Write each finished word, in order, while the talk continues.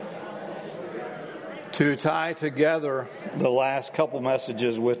To tie together the last couple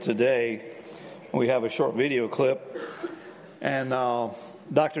messages with today, we have a short video clip. And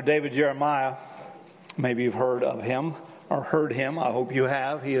Dr. David Jeremiah, maybe you've heard of him or heard him. I hope you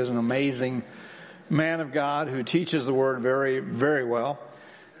have. He is an amazing man of God who teaches the Word very, very well.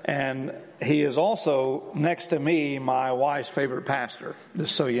 And he is also, next to me, my wife's favorite pastor,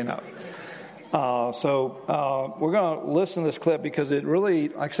 just so you know. So we're going to listen to this clip because it really,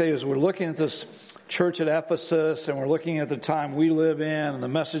 like I say, as we're looking at this church at Ephesus and we're looking at the time we live in and the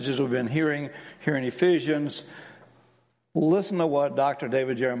messages we've been hearing here in Ephesians, listen to what Dr.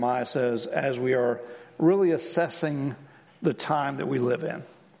 David Jeremiah says as we are really assessing the time that we live in.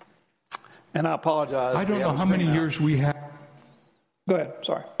 And I apologize. I don't know how many years we have. Go ahead,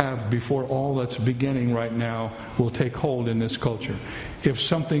 sorry. Before all that's beginning right now will take hold in this culture. If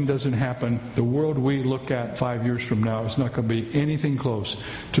something doesn't happen, the world we look at 5 years from now is not going to be anything close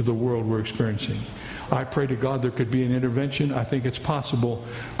to the world we're experiencing. I pray to God there could be an intervention. I think it's possible.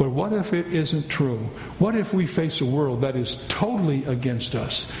 But what if it isn't true? What if we face a world that is totally against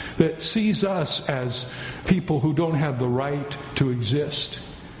us, that sees us as people who don't have the right to exist?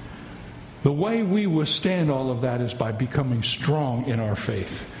 The way we withstand all of that is by becoming strong in our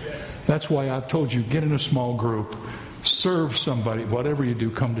faith. That's why I've told you, get in a small group, serve somebody, whatever you do,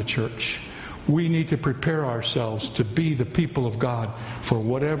 come to church. We need to prepare ourselves to be the people of God for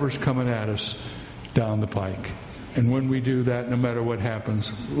whatever's coming at us down the pike. And when we do that, no matter what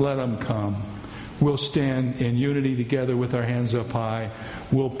happens, let them come. We'll stand in unity together with our hands up high.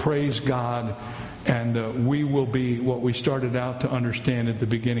 We'll praise God. And we will be what we started out to understand at the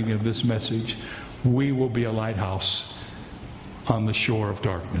beginning of this message. We will be a lighthouse on the shore of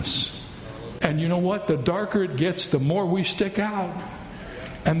darkness. And you know what? The darker it gets, the more we stick out.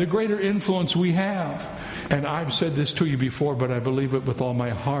 And the greater influence we have. And I've said this to you before, but I believe it with all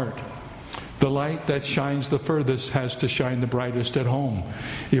my heart. The light that shines the furthest has to shine the brightest at home.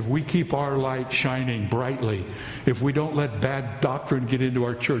 If we keep our light shining brightly, if we don't let bad doctrine get into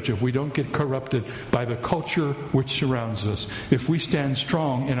our church, if we don't get corrupted by the culture which surrounds us, if we stand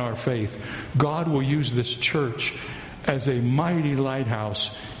strong in our faith, God will use this church as a mighty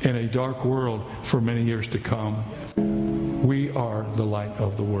lighthouse in a dark world for many years to come. We are the light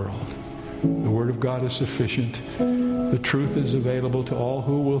of the world. The Word of God is sufficient. The truth is available to all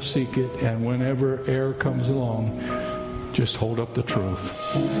who will seek it. And whenever error comes along, just hold up the truth.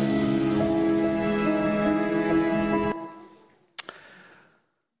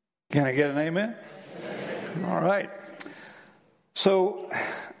 Can I get an amen? All right. So,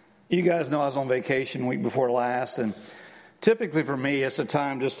 you guys know I was on vacation week before last. And typically for me, it's a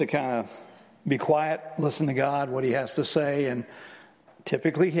time just to kind of be quiet, listen to God, what He has to say. And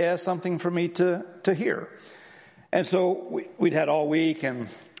typically He has something for me to hear. And so we'd had all week, and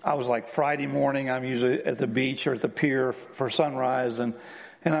I was like Friday morning, I'm usually at the beach or at the pier for sunrise, and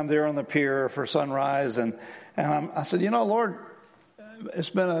I'm there on the pier for sunrise, and I said, Lord, it's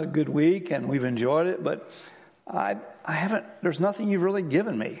been a good week, and we've enjoyed it, but I haven't, there's nothing you've really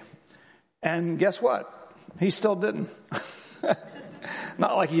given me. And guess what? He still didn't.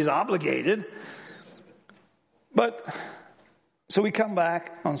 Not like He's obligated, but... So we come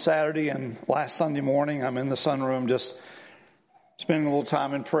back on Saturday, and last Sunday morning, I'm in the sunroom just spending a little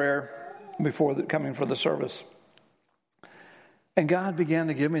time in prayer before coming for the service. And God began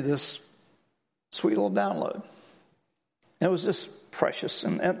to give me this sweet little download. And it was just precious.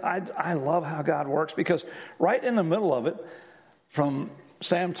 And I love how God works, because right in the middle of it, from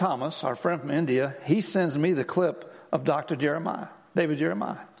Sam Thomas, our friend from India, he sends me the clip of Dr. Jeremiah, David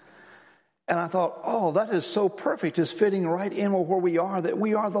Jeremiah. And I thought, oh, that is so perfect. It's fitting right in where we are, that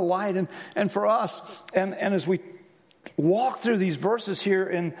we are the light. And for us, and as we walk through these verses here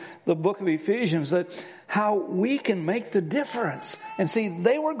in the book of Ephesians, that how we can make the difference. And see,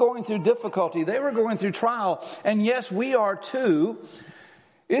 they were going through difficulty. They were going through trial. And yes, we are too.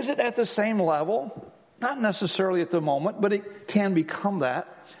 Is it at the same level? Not necessarily at the moment, but it can become that.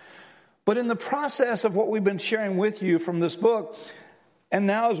 But in the process of what we've been sharing with you from this book, and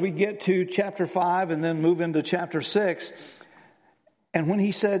now as we get to chapter 5 and then move into chapter 6, and when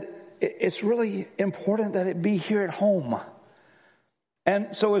he said, it's really important that it be here at home.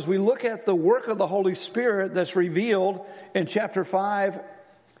 And so as we look at the work of the Holy Spirit that's revealed in chapter 5,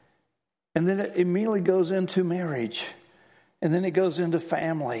 and then it immediately goes into marriage, and then it goes into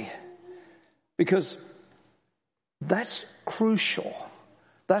family, because that's crucial.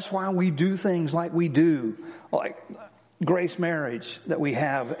 That's why we do things like we do, like Grace Marriage that we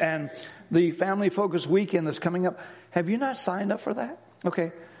have, and the Family Focus Weekend that's coming up. Have you not signed up for that?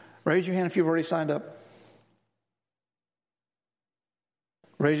 Okay, raise your hand if you've already signed up.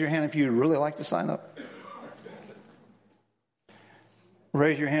 Raise your hand if you'd really like to sign up.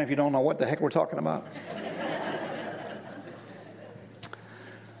 Raise your hand if you don't know what the heck we're talking about.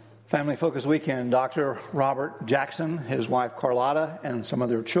 Family Focus Weekend, Dr. Robert Jackson, his wife Carlotta, and some of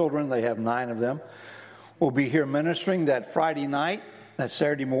their children, they have 9 of them, will be here ministering that Friday night, that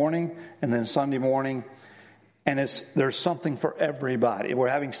Saturday morning, and then Sunday morning. And there's something for everybody. We're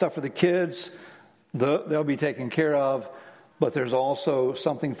having stuff for the kids. They'll be taken care of. But there's also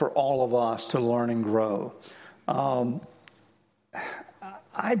something for all of us to learn and grow. I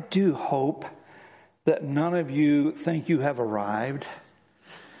do hope that none of you think you have arrived.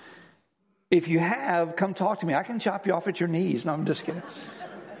 If you have, come talk to me. I can chop you off at your knees. No, I'm just kidding.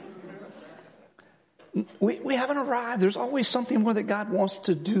 We haven't arrived. There's always something more that God wants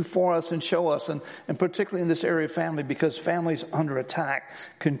to do for us and show us, and particularly in this area of family, because family's under attack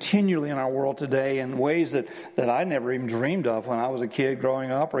continually in our world today in ways that I never even dreamed of when I was a kid growing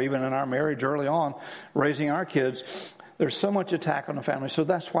up, or even in our marriage early on, raising our kids. There's so much attack on the family, so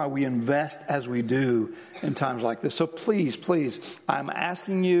that's why we invest as we do in times like this. So please, I'm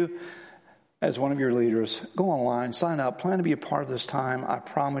asking you, as one of your leaders, go online, sign up, plan to be a part of this time. I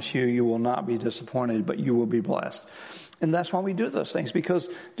promise you, you will not be disappointed, but you will be blessed. And that's why we do those things, because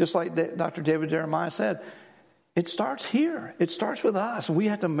just like Dr. David Jeremiah said, it starts here. It starts with us. We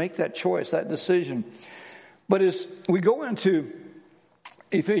have to make that choice, that decision. But as we go into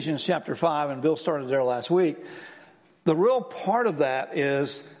Ephesians chapter 5, and Bill started there last week, the real part of that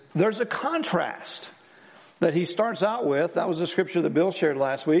is there's a contrast that he starts out with. That was the scripture that Bill shared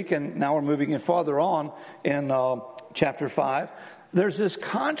last week, and now we're moving it farther on in chapter 5. There's this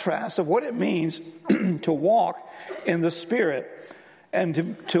contrast of what it means to walk in the Spirit.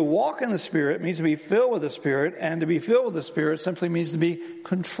 And to walk in the Spirit means to be filled with the Spirit, and to be filled with the Spirit simply means to be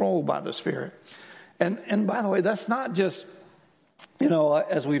controlled by the Spirit. And by the way, that's not just,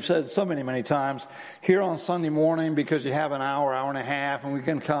 as we've said so many times, here on Sunday morning, because you have an hour and a half, and we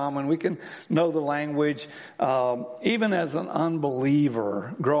can come and we can know the language. Even as an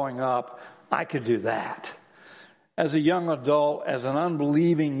unbeliever growing up, I could do that. As a young adult, as an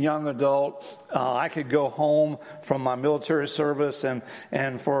unbelieving young adult, I could go home from my military service,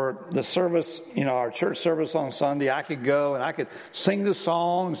 and for the service, our church service on Sunday, I could go and I could sing the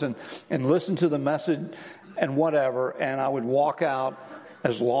songs and listen to the message and whatever, and I would walk out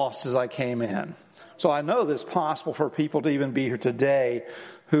as lost as I came in. So I know that it's possible for people to even be here today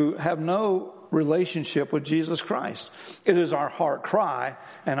who have no relationship with Jesus Christ. It is our heart cry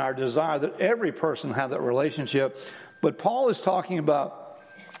and our desire that every person have that relationship. But Paul is talking about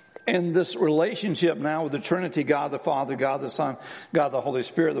in this relationship now with the Trinity, God the Father, God the Son, God the Holy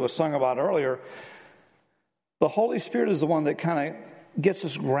Spirit, that was sung about earlier. The Holy Spirit is the one that kind of gets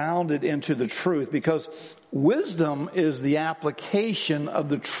us grounded into the truth, because wisdom is the application of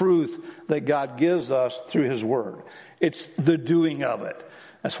the truth that God gives us through His Word. It's the doing of it.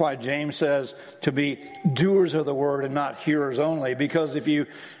 That's why James says to be doers of the Word and not hearers only, because if you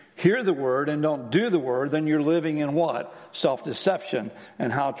hear the Word and don't do the Word, then you're living in what? Self-deception.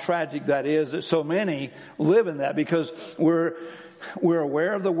 And how tragic that is that so many live in that, because we're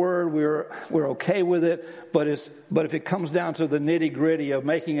aware of the Word, we're okay with it, but if it comes down to the nitty-gritty of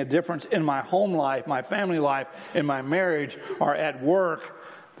making a difference in my home life, my family life, in my marriage, or at work,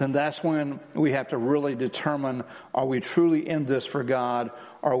 then that's when we have to really determine, are we truly in this for God,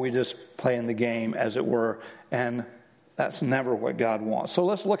 or are we just playing the game, as it were? And that's never what God wants. So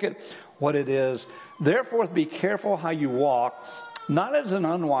let's look at what it is. Therefore, be careful how you walk, not as an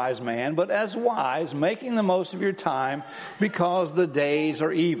unwise man, but as wise, making the most of your time, because the days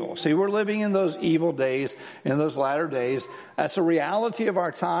are evil. See, we're living in those evil days, in those latter days. That's a reality of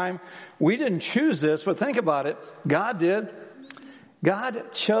our time. We didn't choose this, but think about it. God did.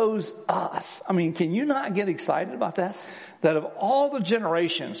 God chose us. I mean, can you not get excited about that? That of all the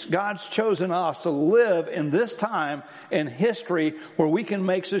generations, God's chosen us to live in this time in history where we can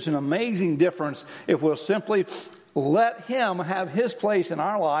make such an amazing difference if we'll simply let Him have His place in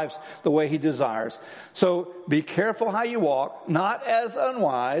our lives the way He desires. So be careful how you walk, not as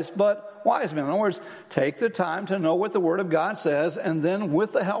unwise, but wise men. In other words, take the time to know what the Word of God says, and then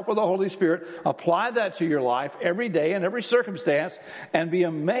with the help of the Holy Spirit, apply that to your life every day in every circumstance, and be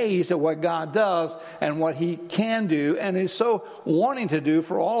amazed at what God does and what He can do and is so wanting to do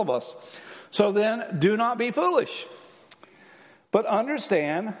for all of us. So then, do not be foolish, but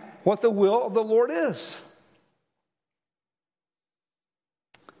understand what the will of the Lord is.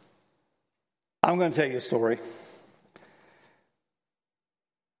 I'm going to tell you a story.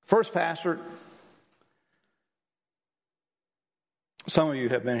 First pastor, some of you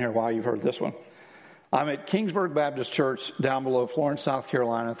have been here a while, you've heard this one. I'm at Kingsburg Baptist Church down below Florence, South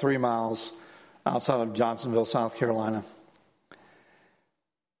Carolina, 3 miles outside of Johnsonville, South Carolina.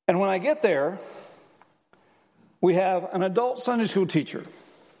 And when I get there, we have an adult Sunday school teacher.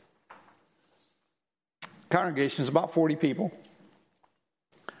 Congregation is about 40 people.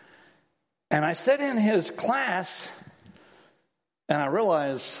 And I sit in his class, and I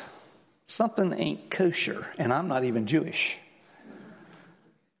realize something ain't kosher, and I'm not even Jewish.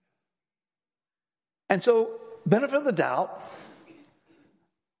 And so, benefit of the doubt,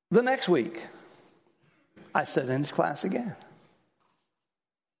 the next week, I sit in his class again.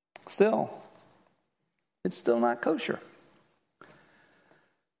 It's still not kosher.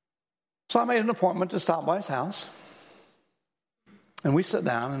 So I made an appointment to stop by his house. And we sit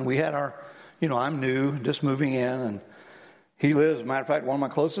down and we had our, I'm new, just moving in. And he lives, as a matter of fact, one of my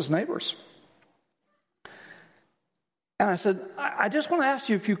closest neighbors. And I said, I just want to ask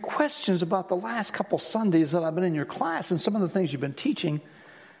you a few questions about the last couple Sundays that I've been in your class and some of the things you've been teaching.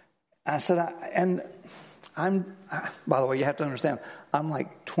 I said, by the way, you have to understand, I'm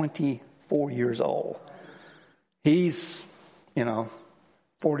like 24 years old. He's, 40s,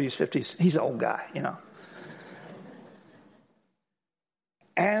 50s. He's an old guy,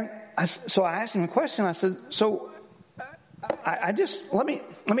 And so I asked him a question. I said, let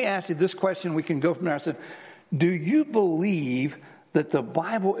me ask you this question. We can go from there. I said, do you believe that the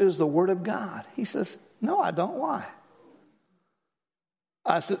Bible is the Word of God? He says, no, I don't. Why?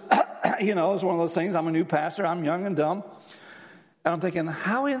 I said, it's one of those things. I'm a new pastor. I'm young and dumb. And I'm thinking,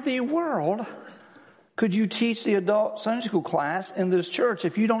 how in the world could you teach the adult Sunday school class in this church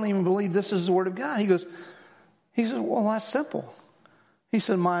if you don't even believe this is the Word of God? He says, well, that's simple. He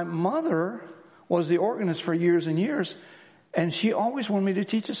said, my mother was the organist for years and years, and she always wanted me to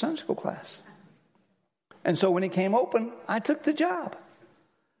teach a Sunday school class. And so when it came open, I took the job.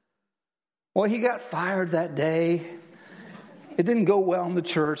 Well, he got fired that day. It didn't go well in the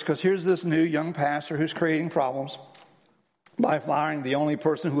church because here's this new young pastor who's creating problems by firing the only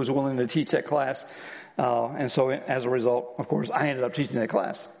person who was willing to teach that class. And so as a result, of course, I ended up teaching that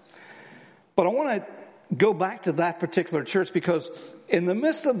class. But I want to go back to that particular church because in the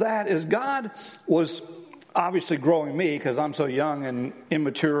midst of that is God was obviously growing me because I'm so young and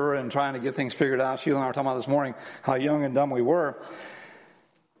immature and trying to get things figured out. Sheila and I were talking about this morning how young and dumb we were.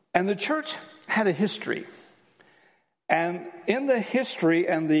 And the church had a history. And in the history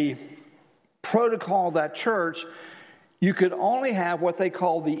and the protocol of that church, you could only have what they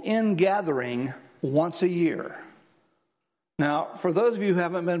call the in-gathering once a year. Now, for those of you who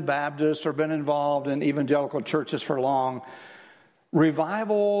haven't been Baptist or been involved in evangelical churches for long,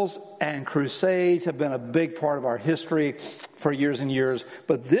 revivals and crusades have been a big part of our history for years and years.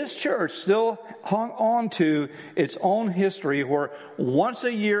 But this church still hung on to its own history where once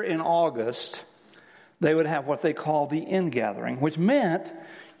a year in August, they would have what they call the in-gathering, which meant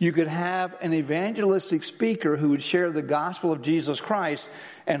you could have an evangelistic speaker who would share the gospel of Jesus Christ,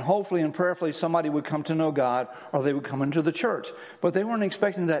 and hopefully and prayerfully somebody would come to know God or they would come into the church. But they weren't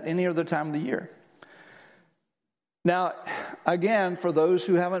expecting that any other time of the year. Now, again, for those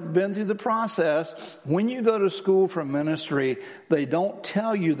who haven't been through the process, when you go to school for ministry, they don't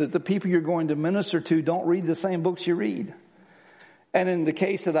tell you that the people you're going to minister to don't read the same books you read. And in the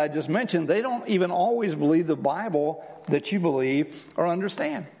case that I just mentioned, they don't even always believe the Bible that you believe or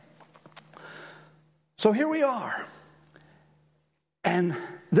understand. So here we are. And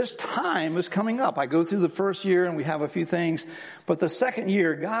this time is coming up. I go through the first year and we have a few things. But the second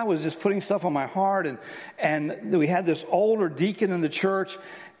year, God was just putting stuff on my heart. And we had this older deacon in the church.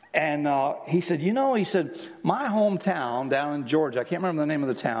 And he said, my hometown down in Georgia, I can't remember the name of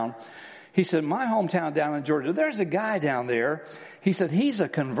the town. He said, my hometown down in Georgia, there's a guy down there. He said, he's a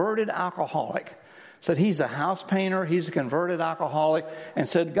converted alcoholic. Said he's a house painter. He's a converted alcoholic. And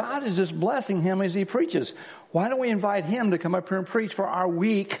said, God is just blessing him as he preaches. Why don't we invite him to come up here and preach for our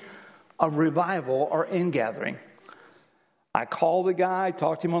week of revival or ingathering? I called the guy,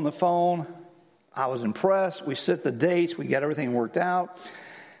 talked to him on the phone. I was impressed. We set the dates. We got everything worked out.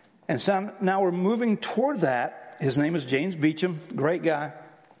 And so now we're moving toward that. His name is James Beecham. Great guy.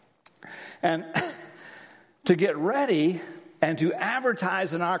 And to get ready and to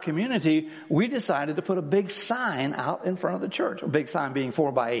advertise in our community, we decided to put a big sign out in front of the church. A big sign being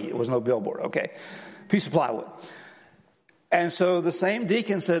 4x8. It was no billboard, okay? Piece of plywood. And so the same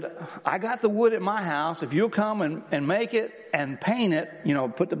deacon said, I got the wood at my house. If you'll come and make it and paint it,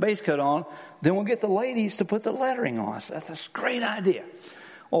 put the base coat on, then we'll get the ladies to put the lettering on. So that's a great idea.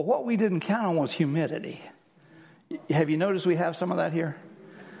 Well, what we didn't count on was humidity. Have you noticed we have some of that here?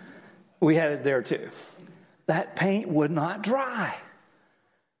 We had it there too. That paint would not dry.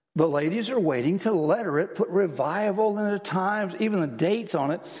 the ladies are waiting to letter it, put revival in the times, even the dates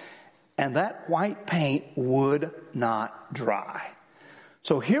on it, and that white paint would not dry.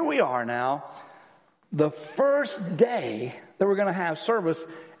 So here we are now, the first day that we're going to have service,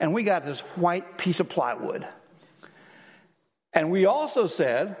 and we got this white piece of plywood. And we also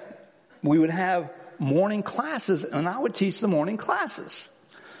said we would have morning classes, and I would teach the morning classes.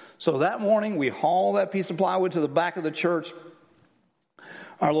 So that morning, we haul that piece of plywood to the back of the church,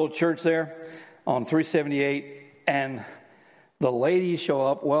 our little church there on 378, and the ladies show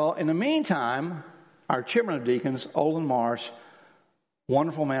up. Well, in the meantime, our chairman of deacons, Olin Marsh,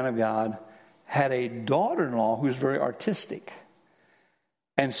 wonderful man of God, had a daughter-in-law who was very artistic.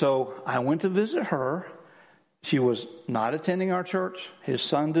 And so I went to visit her. She was not attending our church. His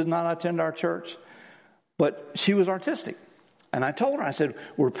son did not attend our church. But she was artistic. And I told her, I said,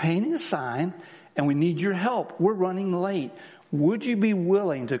 we're painting a sign and we need your help. We're running late. Would you be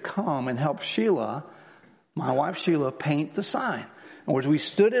willing to come and help Sheila, my wife Sheila, paint the sign? In other words, we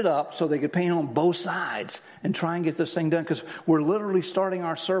stood it up so they could paint on both sides and try and get this thing done, because we're literally starting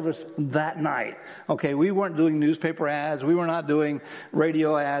our service that night. Okay, we weren't doing newspaper ads. We were not doing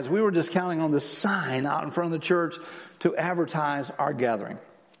radio ads. We were just counting on the sign out in front of the church to advertise our gathering.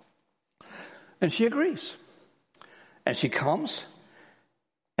 And she agrees. And she comes,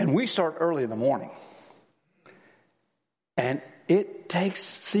 and we start early in the morning. And it takes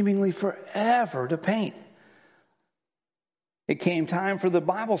seemingly forever to paint. It came time for the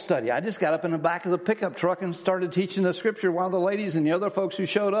Bible study. I just got up in the back of the pickup truck and started teaching the scripture while the ladies and the other folks who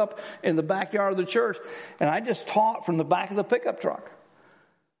showed up in the backyard of the church. And I just taught from the back of the pickup truck.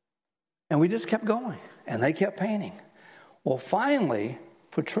 And we just kept going. And they kept painting. Well, finally,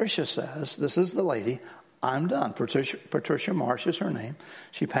 Patricia says, this is the lady, I'm done. Patricia Marsh is her name.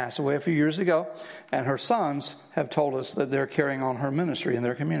 She passed away a few years ago. And her sons have told us that they're carrying on her ministry in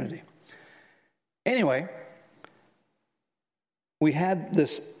their community. Anyway, we had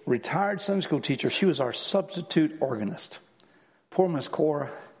this retired Sunday school teacher. She was our substitute organist. Poor Miss Cora.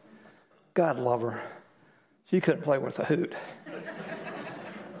 God love her. She couldn't play worth a hoot.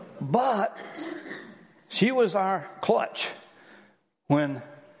 But she was our clutch. When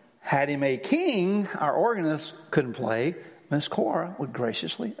Hattie Mae King, our organist, couldn't play, Miss Cora would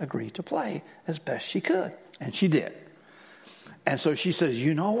graciously agree to play as best she could. And she did. And so she says,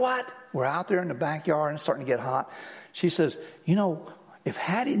 you know what? We're out there in the backyard and it's starting to get hot. She says, you know, if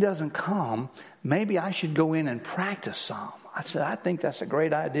Hattie doesn't come, maybe I should go in and practice some. I said, I think that's a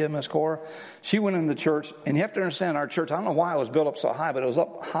great idea, Miss Cora. She went in the church, and you have to understand our church, I don't know why it was built up so high, but it was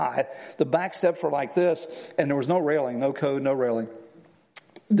up high. The back steps were like this, and there was no railing, no code, no railing.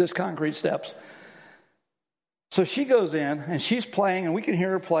 Just concrete steps. So she goes in, and she's playing, and we can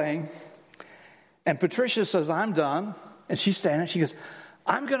hear her playing. And Patricia says, I'm done. And she's standing, she goes,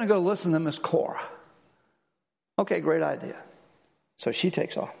 I'm going to go listen to Miss Cora. Okay, great idea. So she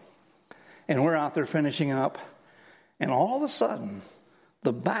takes off. And we're out there finishing up. And all of a sudden,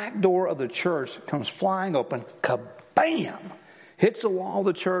 the back door of the church comes flying open. Kabam! Hits the wall of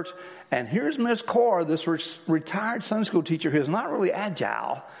the church. And here's Miss Cora, this retired Sunday school teacher who's not really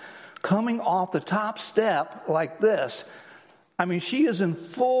agile, coming off the top step like this. I mean, she is in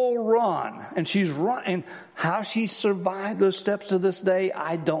full run. And she's running. How she survived those steps to this day,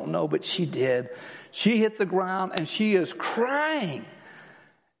 I don't know, but she did. She hit the ground and she is crying.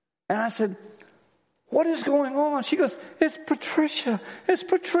 And I said, what is going on? She goes, it's Patricia. It's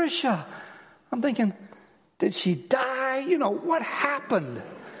Patricia. I'm thinking, did she die? You know, what happened?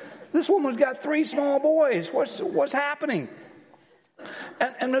 This woman's got 3 small boys. What's happening?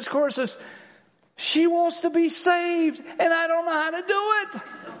 And Miss Cora says, she wants to be saved, and I don't know how to do it.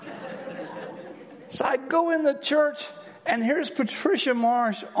 So I go in the church, and here's Patricia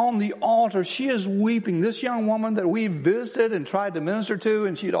Marsh on the altar. She is weeping. This young woman that we visited and tried to minister to,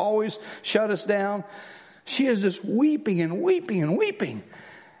 and she'd always shut us down. She is just weeping and weeping and weeping.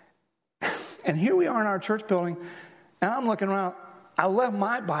 And here we are in our church building, and I'm looking around. I left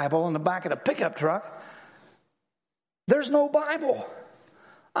my Bible in the back of the pickup truck. There's no Bible.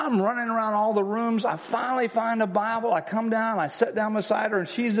 I'm running around all the rooms. I finally find a Bible. I come down, I sit down beside her, and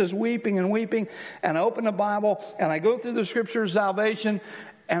she's just weeping and weeping. And I open the Bible, and I go through the scripture of salvation,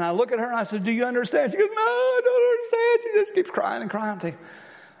 and I look at her, and I said, do you understand? She goes, no, I don't understand. She just keeps crying and crying. I'm thinking,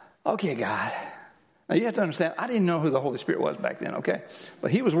 okay, God. Now, you have to understand, I didn't know who the Holy Spirit was back then, okay?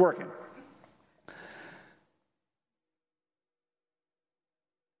 But he was working.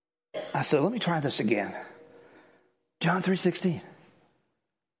 I said, let me try this again. John 3:16.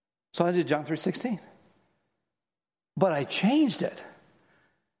 So I did John 3:16. But I changed it.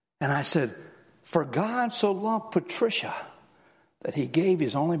 And I said, for God so loved Patricia that he gave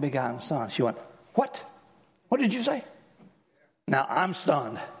his only begotten son. She went, what? What did you say? Now I'm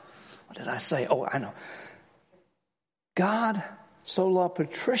stunned. What did I say? Oh, I know. God so loved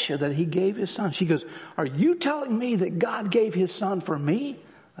Patricia that he gave his son. She goes, are you telling me that God gave his son for me?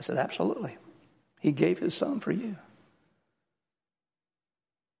 I said, absolutely. He gave his son for you.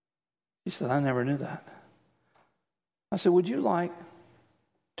 She said, I never knew that. I said, would you like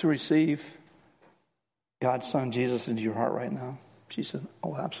to receive God's son Jesus into your heart right now? She said,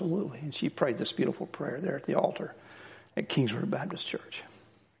 oh, absolutely. And she prayed this beautiful prayer there at the altar at Kingsford Baptist Church.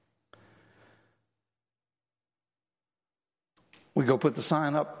 We go put the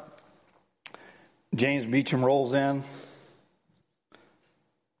sign up. James Beecham rolls in.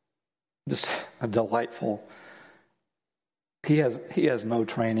 Just a delightful. He has no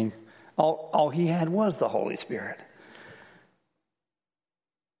training. All he had was the Holy Spirit.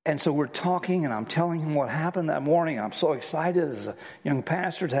 And so we're talking, and I'm telling him what happened that morning. I'm so excited as a young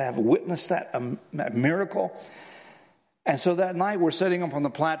pastor to have witnessed that miracle. And so that night we're sitting up on the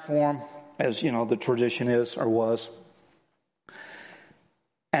platform, as you know the tradition is or was.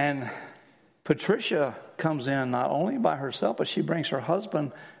 And Patricia comes in not only by herself, but she brings her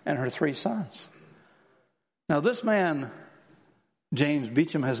husband and her 3 sons. Now this man, James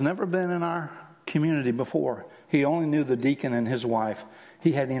Beecham, has never been in our community before. He only knew the deacon and his wife.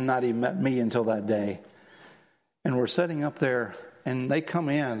 He hadn't not even met me until that day. And we're sitting up there, and they come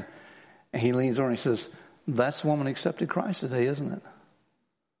in, and he leans over and he says, that woman accepted Christ today, isn't it?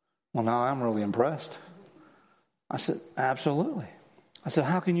 Well, now I'm really impressed. I said, absolutely. I said,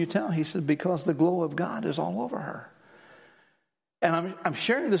 how can you tell? He said, because the glow of God is all over her. And I'm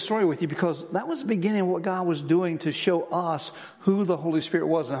sharing this story with you because that was the beginning of what God was doing to show us who the Holy Spirit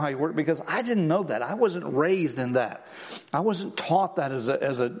was and how he worked, because I didn't know that. I wasn't raised in that. I wasn't taught that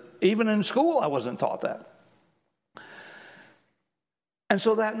even in school, I wasn't taught that. And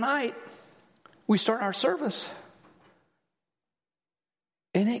so that night, we start our service.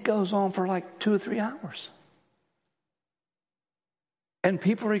 And it goes on for like 2 or 3 hours. And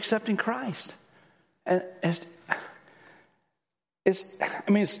people are accepting Christ. And it's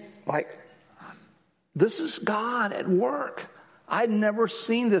like, this is God at work. I'd never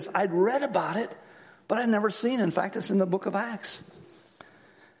seen this. I'd read about it, but I'd never seen it. In fact, it's in the book of Acts.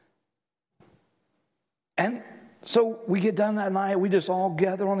 And so we get done that night. We just all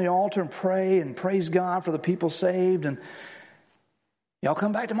gather on the altar and pray and praise God for the people saved. And y'all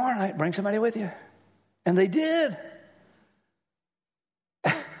come back tomorrow night. Bring somebody with you. And they did.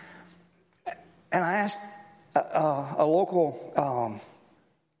 And I asked a local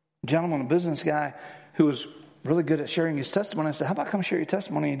gentleman, a business guy, who was really good at sharing his testimony. I said, how about come share your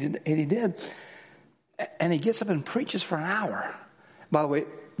testimony? And he did. And he gets up and preaches for an hour. By the way,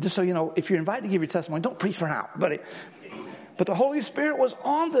 just so you know, if you're invited to give your testimony, don't preach for an hour. But the Holy Spirit was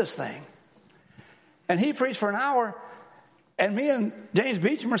on this thing. And he preached for an hour. And me and James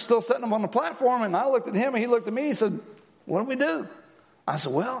Beecham are still sitting up on the platform. And I looked at him and he looked at me. He said, what do we do? I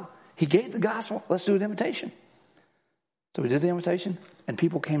said, well, he gave the gospel. Let's do an invitation. So we did the invitation, and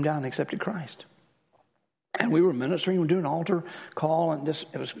people came down and accepted Christ. And we were ministering, we were doing an altar call, and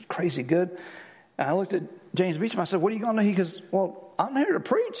it was crazy good. And I looked at James Beecham. I said, what are you going to do? He goes, well, I'm here to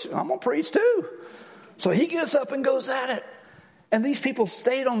preach. I'm going to preach too. So he gets up and goes at it. And these people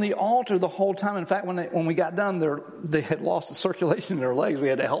stayed on the altar the whole time. In fact, when we got done, they had lost the circulation in their legs. We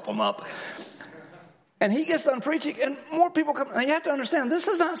had to help them up. And he gets done preaching, and more people come. And you have to understand, this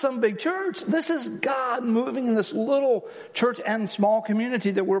is not some big church. This is God moving in this little church and small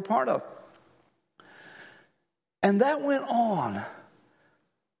community that we're part of. And that went on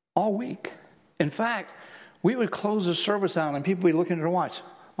all week. In fact, we would close the service out, and people would be looking at their watch.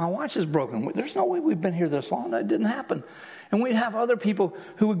 My watch is broken. There's no way we've been here this long. That didn't happen. And we'd have other people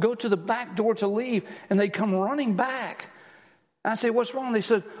who would go to the back door to leave, and they'd come running back. I say, what's wrong? They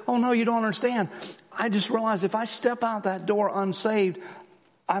said, oh, no, you don't understand. I just realized if I step out that door unsaved,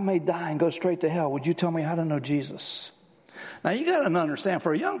 I may die and go straight to hell. Would you tell me how to know Jesus? Now, you got to understand,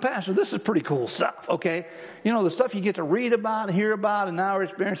 for a young pastor, this is pretty cool stuff, okay? You know, the stuff you get to read about, hear about, and now we're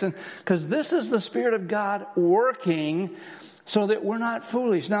experiencing. Because this is the Spirit of God working so that we're not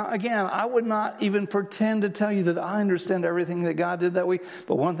foolish. Now, again, I would not even pretend to tell you that I understand everything that God did that week.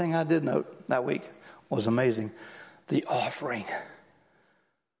 But one thing I did note that week was amazing. The offering.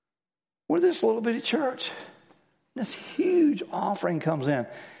 We're this little bitty church. This huge offering comes in.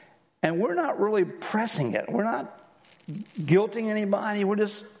 And we're not really pressing it. We're not guilting anybody. We're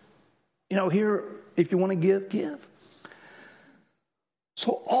just, here, if you want to give, give.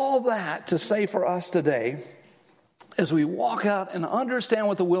 So all that to say for us today, as we walk out and understand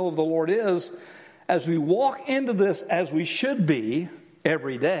what the will of the Lord is, as we walk into this as we should be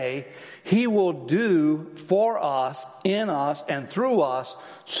every day, He will do for us, in us, and through us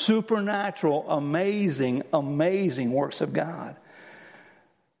supernatural, amazing, amazing works of God.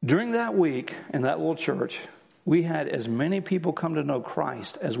 During that week in that little church, we had as many people come to know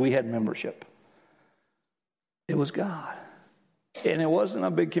Christ as we had membership. It was God. And it wasn't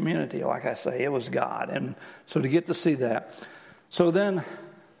a big community, like I say. It was God. And so to get to see that. So then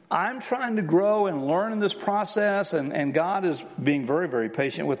I'm trying to grow and learn in this process, and God is being very, very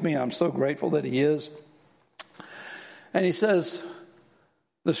patient with me. I'm so grateful that He is. And He says,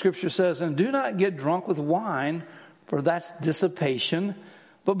 the scripture says, and do not get drunk with wine, for that's dissipation,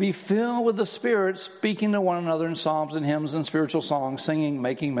 but be filled with the Spirit, speaking to one another in psalms and hymns and spiritual songs, singing,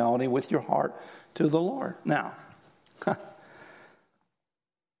 making melody with your heart to the Lord. Now,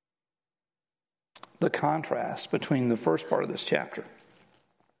 the contrast between the first part of this chapter,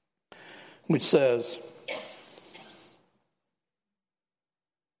 which says,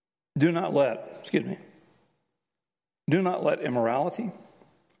 do not let immorality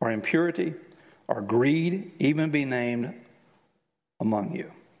or impurity or greed even be named among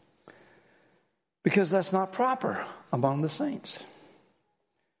you, because that's not proper among the saints.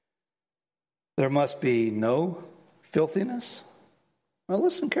 There must be no filthiness. Now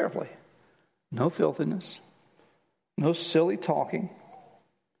listen carefully. No filthiness, no silly talking,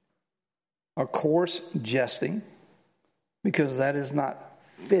 or coarse jesting, because that is not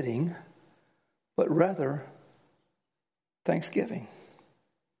fitting, but rather thanksgiving.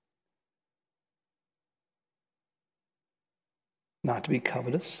 Not to be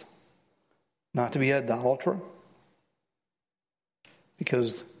covetous, not to be idolater,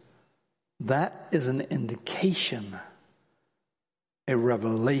 because that is an indication, a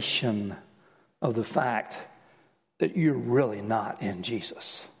revelation of the fact that you're really not in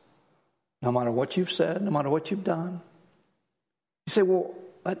Jesus. No matter what you've said, no matter what you've done. You say, well,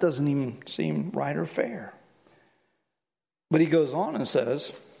 that doesn't even seem right or fair. But he goes on and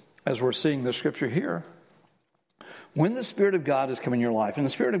says, as we're seeing the scripture here, when the Spirit of God has come in your life, and the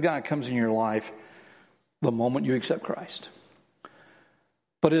Spirit of God comes in your life the moment you accept Christ.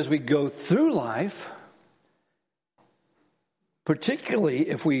 But as we go through life, particularly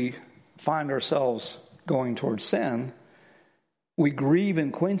if we find ourselves going towards sin, we grieve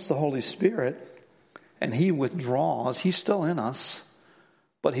and quench the Holy Spirit, and He withdraws. He's still in us,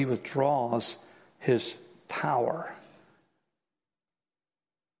 but He withdraws His power.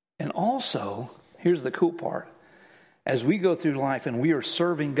 And also, here's the cool part. As we go through life and we are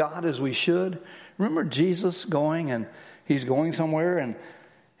serving God as we should, remember Jesus going, and He's going somewhere, and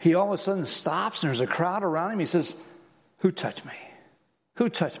He all of a sudden stops, and there's a crowd around Him. He says, who touched me? Who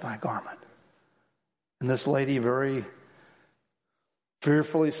touched my garment? And this lady very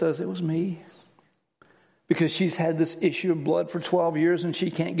fearfully says, it was me. Because she's had this issue of blood for 12 years and she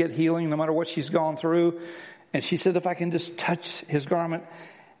can't get healing no matter what she's gone through. And she said, if I can just touch His garment.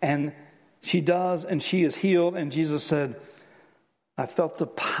 And she does, and she is healed. And Jesus said, I felt the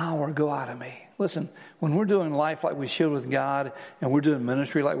power go out of me. Listen, when we're doing life like we should with God, and we're doing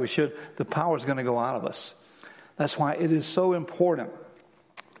ministry like we should, the power is going to go out of us. That's why it is so important,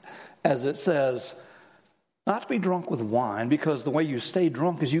 as it says, not to be drunk with wine, because the way you stay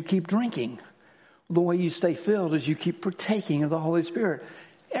drunk is you keep drinking. The way you stay filled is you keep partaking of the Holy Spirit.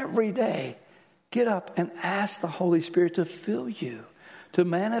 Every day, get up and ask the Holy Spirit to fill you, to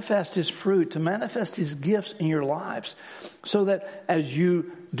manifest His fruit, to manifest His gifts in your lives, so that as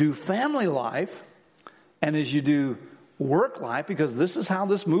you do family life and as you do work life, because this is how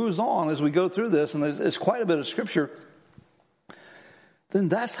this moves on as we go through this, and there's quite a bit of scripture, then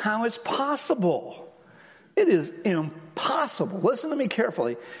that's how it's possible. It is impossible. Listen to me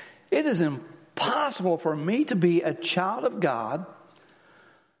carefully. It is impossible for me to be a child of God,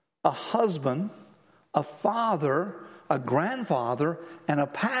 a husband, a father, a grandfather, and a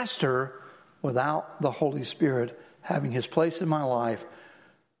pastor without the Holy Spirit having His place in my life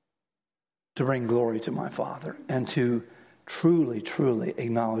to bring glory to my Father and to truly, truly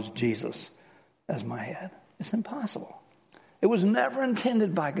acknowledge Jesus as my head. It's impossible. It was never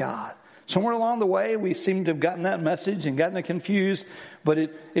intended by God. Somewhere along the way, we seem to have gotten that message and gotten it confused, but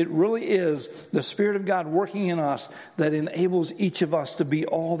it really is the Spirit of God working in us that enables each of us to be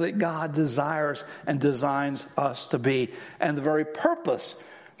all that God desires and designs us to be, and the very purpose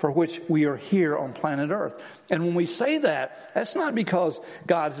for which we are here on planet Earth. And when we say that, that's not because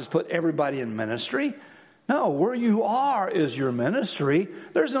God has put everybody in ministry. No, where you are is your ministry.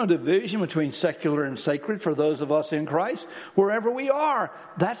 There's no division between secular and sacred for those of us in Christ. Wherever we are,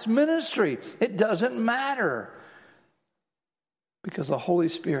 that's ministry. It doesn't matter. Because the Holy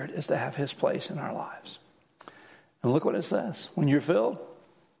Spirit is to have his place in our lives. And look what it says. When you're filled,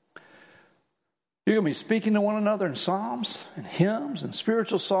 you're going to be speaking to one another in psalms and hymns and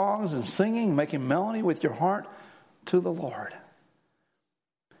spiritual songs and singing, making melody with your heart to the Lord.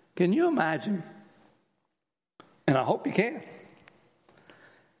 Can you imagine? And I hope you can.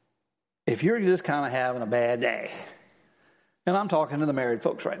 If you're just kind of having a bad day, and I'm talking to the married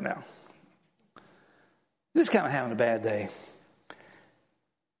folks right now, just kind of having a bad day,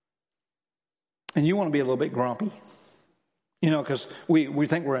 and you want to be a little bit grumpy, because we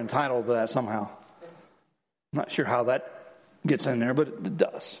think we're entitled to that somehow. I'm not sure how that gets in there, but it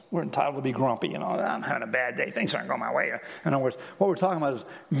does. We're entitled to be grumpy. I'm having a bad day. Things aren't going my way. In other words, what we're talking about is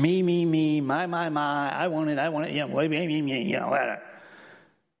me, my, I want it, me, that.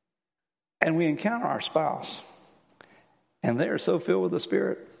 And we encounter our spouse, and they are so filled with the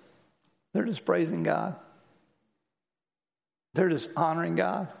Spirit, they're just praising God. They're just honoring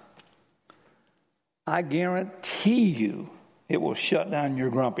God. I guarantee you it will shut down your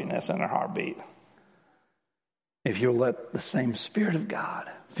grumpiness in a heartbeat. If you'll let the same Spirit of God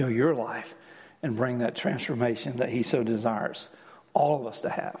fill your life and bring that transformation that he so desires all of us to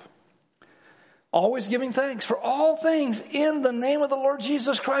have. Always giving thanks for all things in the name of the Lord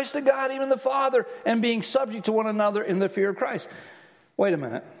Jesus Christ to God, even the Father, and being subject to one another in the fear of Christ. Wait a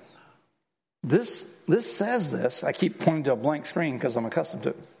minute. This says this. I keep pointing to a blank screen because I'm accustomed to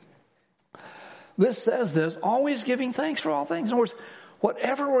it. This says this, always giving thanks for all things. In other words,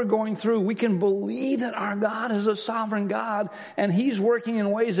 whatever we're going through, we can believe that our God is a sovereign God, and he's working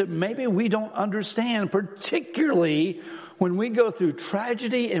in ways that maybe we don't understand, particularly when we go through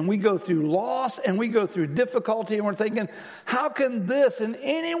tragedy and we go through loss and we go through difficulty, and we're thinking, how can this in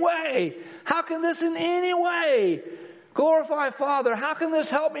any way glorify Father? How can this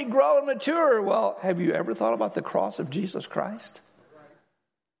help me grow and mature? Well, have you ever thought about the cross of Jesus Christ?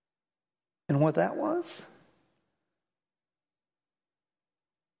 And what that was?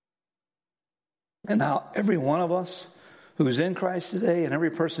 And now every one of us who's in Christ today, and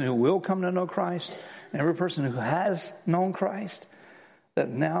every person who will come to know Christ, and every person who has known Christ, that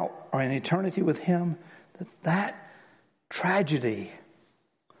now are in eternity with him, that tragedy,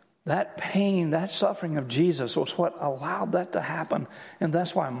 that pain, that suffering of Jesus was what allowed that to happen. And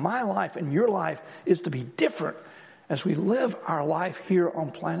that's why my life and your life is to be different as we live our life here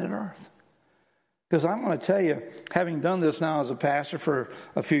on planet Earth. Because I'm going to tell you, having done this now as a pastor for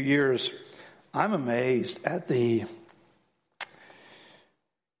a few years, I'm amazed at the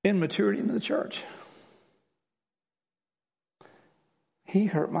immaturity in the church. He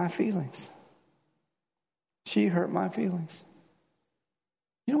hurt my feelings. She hurt my feelings.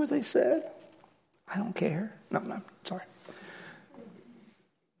 You know what they said? I don't care. No, sorry.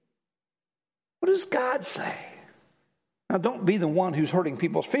 What does God say? Now, don't be the one who's hurting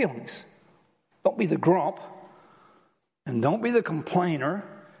people's feelings. Don't be the grump. And don't be the complainer.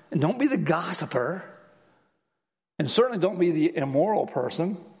 And don't be the gossiper. And certainly don't be the immoral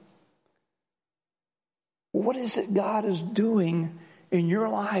person. What is it God is doing in your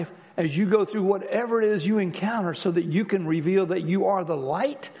life as you go through whatever it is you encounter, so that you can reveal that you are the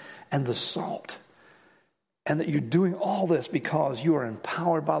light and the salt? And that you're doing all this because you are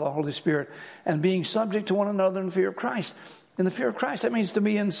empowered by the Holy Spirit and being subject to one another in the fear of Christ. In the fear of Christ, that means to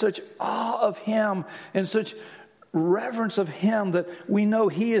be in such awe of him, in such reverence of him, that we know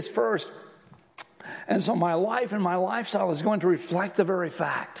he is first. And so my life and my lifestyle is going to reflect the very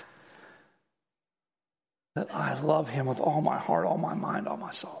fact that I love him with all my heart, all my mind, all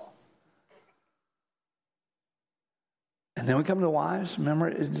my soul. And then we come to wives. Remember,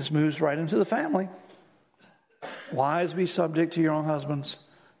 it just moves right into the family. Wives, be subject to your own husbands,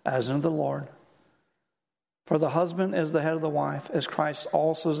 as in the Lord. For the husband is the head of the wife, as Christ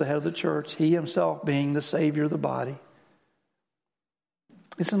also is the head of the church, he himself being the Savior of the body.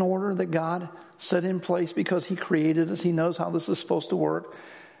 It's an order that God set in place because he created us. He knows how this is supposed to work.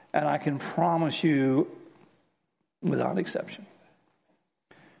 And I can promise you, without exception,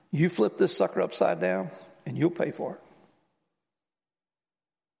 you flip this sucker upside down and you'll pay for it.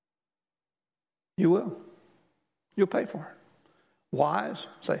 You will. You'll pay for it. Wives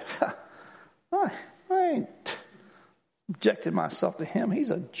say, I ain't subjected myself to him. He's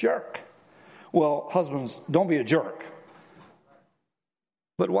a jerk. Well, husbands, don't be a jerk.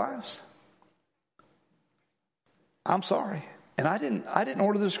 But wives, I'm sorry. And I didn't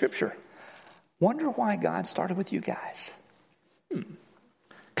order the scripture. Wonder why God started with you guys.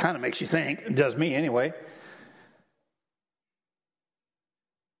 Kind of makes you think. It does me anyway.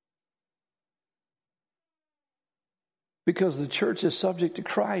 Because the church is subject to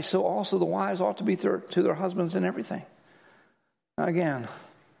Christ, so also the wives ought to be to their husbands in everything. Again,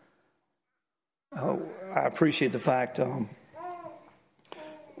 I appreciate the fact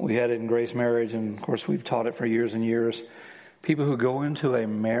we had it in Grace Marriage, and of course we've taught it for years and years. People who go into a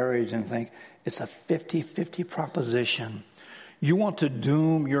marriage and think it's a 50-50 proposition. You want to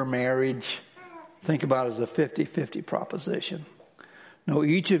doom your marriage, think about it as a 50-50 proposition. No,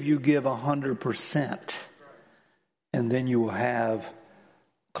 each of you give 100%, and then you will have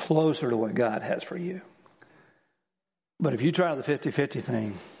closer to what God has for you. But if you try the 50-50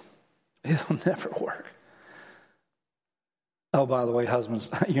 thing, it'll never work. Oh, by the way, husbands,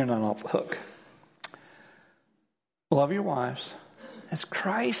 you're not off the hook. Love your wives as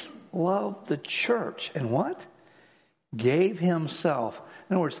Christ loved the church. And what? Gave himself.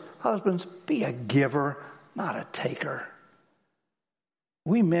 In other words, husbands, be a giver, not a taker.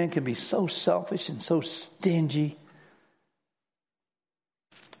 We men can be so selfish and so stingy.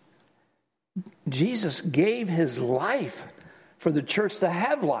 Jesus gave his life for the church to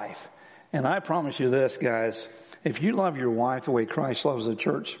have life. And I promise you this, guys, if you love your wife the way Christ loves the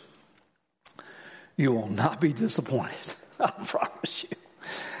church, you will not be disappointed. I promise you.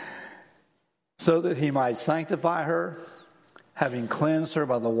 So that he might sanctify her, having cleansed her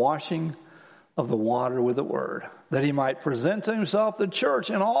by the washing of the water with the word, that he might present to himself the church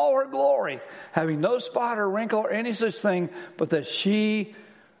in all her glory, having no spot or wrinkle or any such thing, but that she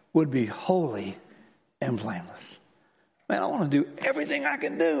would be holy and blameless. Man, I want to do everything I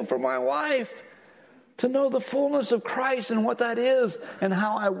can do for my wife to know the fullness of Christ and what that is and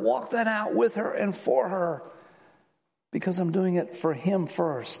how I walk that out with her and for her, because I'm doing it for him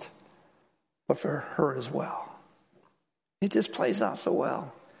first, but for her as well. It just plays out so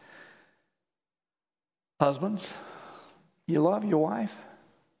well. Husbands, you love your wife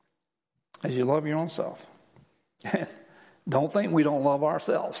as you love your own self. Don't think we don't love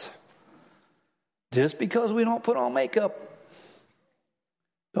ourselves. Just because we don't put on makeup,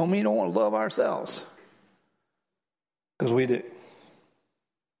 don't mean we don't want to love ourselves. Because we do.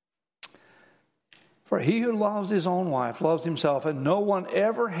 For he who loves his own wife loves himself, and no one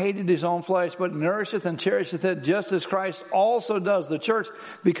ever hated his own flesh, but nourisheth and cherisheth it, just as Christ also does the church,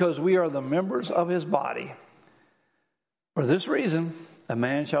 because we are the members of his body. For this reason, a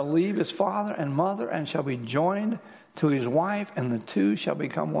man shall leave his father and mother, and shall be joined to his wife, and the two shall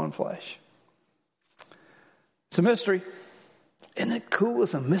become one flesh. It's a mystery. Isn't it cool?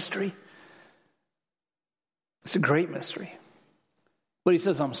 It's a mystery. It's a great mystery. But he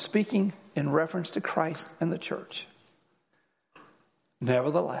says, I'm speaking in reference to Christ and the church.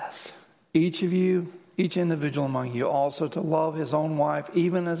 Nevertheless, each of you, each individual among you, also to love his own wife,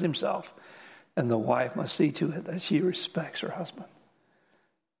 even as himself. And the wife must see to it that she respects her husband.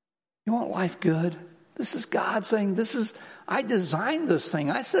 You want life good? This is God saying, I designed this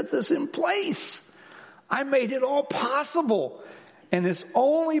thing. I set this in place. I made it all possible. And it's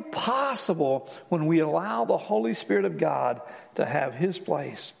only possible when we allow the Holy Spirit of God to have his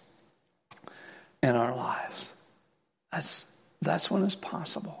place in our lives. That's when it's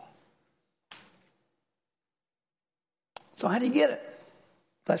possible. So how do you get it?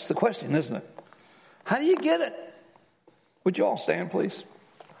 That's the question, isn't it? How do you get it? Would you all stand, please?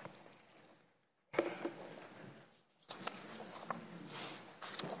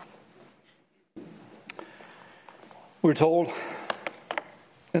 We're told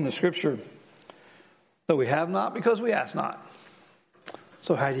in the scripture that we have not because we ask not.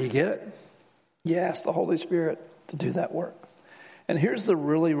 So how do you get it? You ask the Holy Spirit to do that work. And here's the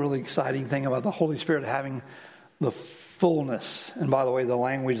really, really exciting thing about the Holy Spirit having the fullness. And by the way, the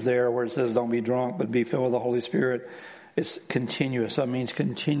language there where it says don't be drunk but be filled with the Holy Spirit, it's continuous. That means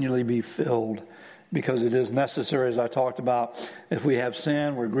continually be filled. Because it is necessary, as I talked about, if we have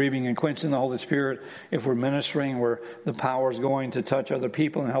sin, we're grieving and quenching the Holy Spirit. If we're ministering, where the power is going to touch other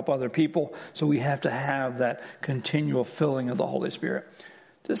people and help other people. So we have to have that continual filling of the Holy Spirit.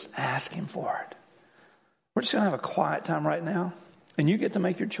 Just ask him for it. We're just going to have a quiet time right now. And you get to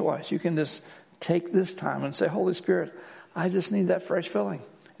make your choice. You can just take this time and say, Holy Spirit, I just need that fresh filling.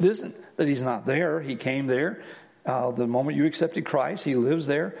 It isn't that he's not there. He came there. The moment you accepted Christ, he lives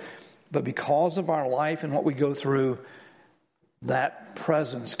there. But because of our life and what we go through, that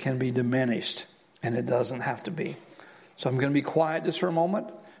presence can be diminished, and it doesn't have to be. So I'm going to be quiet just for a moment.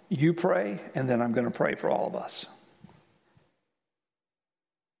 You pray, and then I'm going to pray for all of us.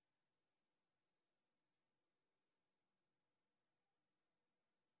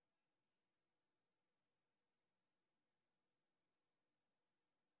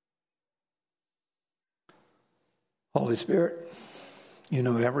 Holy Spirit, you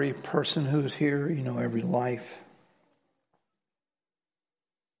know every person who's here. You know every life.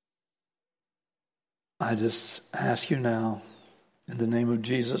 I just ask you now in the name of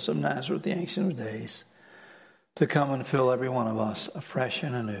Jesus of Nazareth, the Ancient of Days, to come and fill every one of us afresh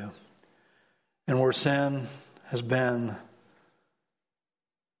and anew. And where sin has been,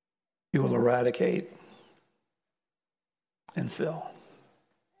 you will eradicate and fill.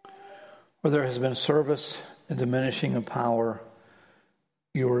 Where there has been service and diminishing of power,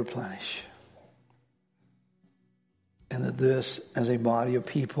 you will replenish. And that this, as a body of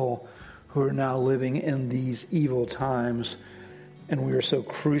people who are now living in these evil times, and we are so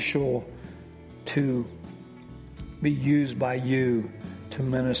crucial to be used by you to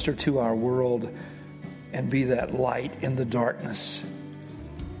minister to our world and be that light in the darkness.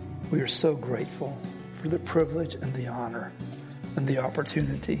 We are so grateful for the privilege and the honor and the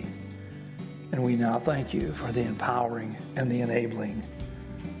opportunity. And we now thank you for the empowering and the enabling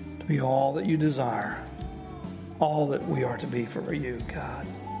to be all that you desire, all that we are to be for you, God.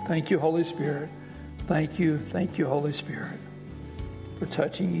 Thank you, Holy Spirit. Thank you, Holy Spirit, for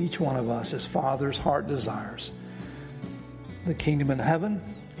touching each one of us as Father's heart desires. The kingdom in heaven,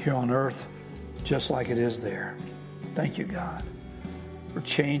 here on earth, just like it is there. Thank you, God, for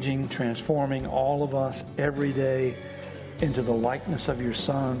changing, transforming all of us every day into the likeness of your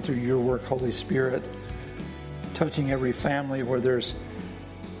Son through your work, Holy Spirit, touching every family where there's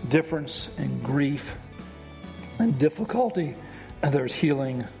difference and grief and difficulty, and there's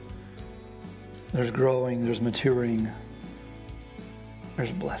healing, there's growing, there's maturing,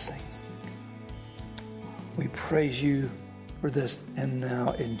 there's blessing. We praise you for this, and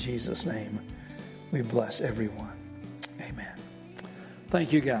now in Jesus' name, we bless everyone. Amen.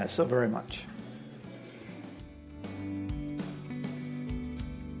 Thank you guys so very much.